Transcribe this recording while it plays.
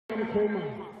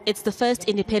It's the first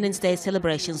Independence Day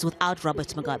celebrations without Robert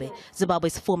Mugabe,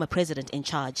 Zimbabwe's former president, in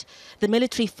charge. The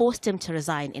military forced him to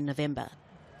resign in November.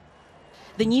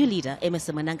 The new leader,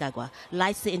 Emmerson Mnangagwa,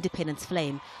 lights the independence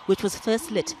flame, which was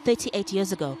first lit 38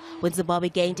 years ago when Zimbabwe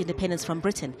gained independence from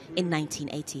Britain in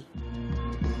 1980.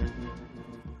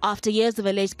 After years of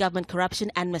alleged government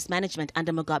corruption and mismanagement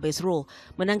under Mugabe's rule,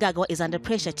 Mnangagwa is under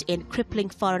pressure to end crippling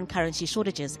foreign currency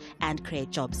shortages and create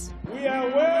jobs. We are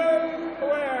well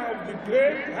aware of the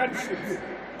great hardships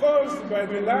caused by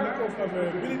the lack of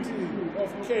availability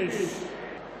of cash.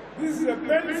 This is a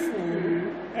painful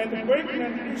and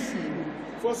poignant issue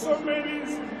for so many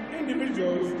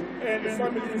individuals and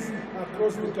families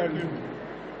across the country,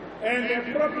 and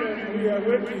a problem we are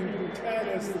working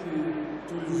tirelessly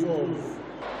to resolve.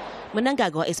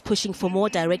 Mnangagwa is pushing for more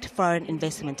direct foreign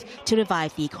investment to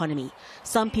revive the economy.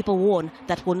 Some people warn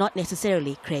that will not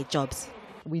necessarily create jobs.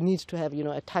 We need to have,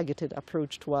 a targeted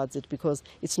approach towards it, because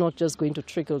it's not just going to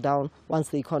trickle down once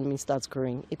the economy starts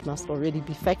growing. It must already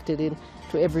be factored in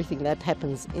to everything that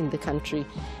happens in the country.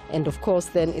 And of course,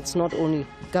 then it's not only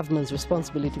government's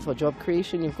responsibility for job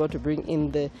creation. You've got to bring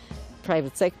in the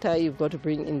private sector, you've got to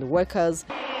bring in the workers.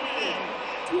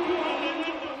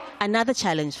 Another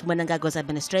challenge for Mnangagwa's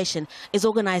administration is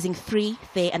organizing free,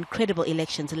 fair and credible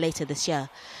elections later this year.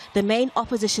 The main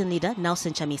opposition leader,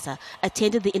 Nelson Chamisa,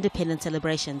 attended the independence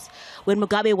celebrations. When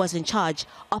Mugabe was in charge,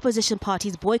 opposition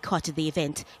parties boycotted the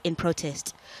event in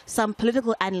protest. Some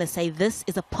political analysts say this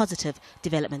is a positive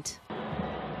development.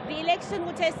 The election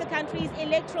will test the country's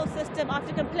electoral system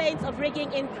after complaints of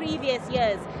rigging in previous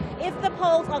years. If the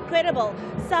polls are credible,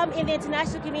 some in the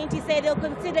international community say they'll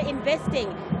consider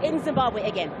investing in Zimbabwe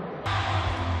again.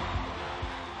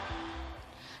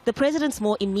 The president's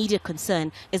more immediate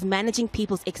concern is managing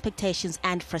people's expectations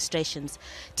and frustrations.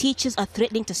 Teachers are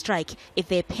threatening to strike if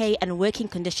their pay and working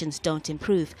conditions don't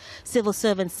improve. Civil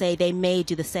servants say they may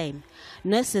do the same.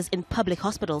 Nurses in public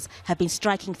hospitals have been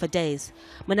striking for days.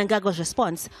 Mnangagwa's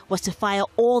response was to fire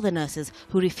all the nurses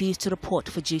who refused to report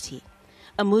for duty.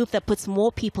 A move that puts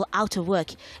more people out of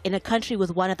work in a country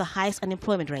with one of the highest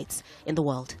unemployment rates in the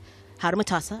world.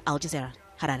 Harumutasa, Al Jazeera,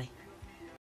 Harare.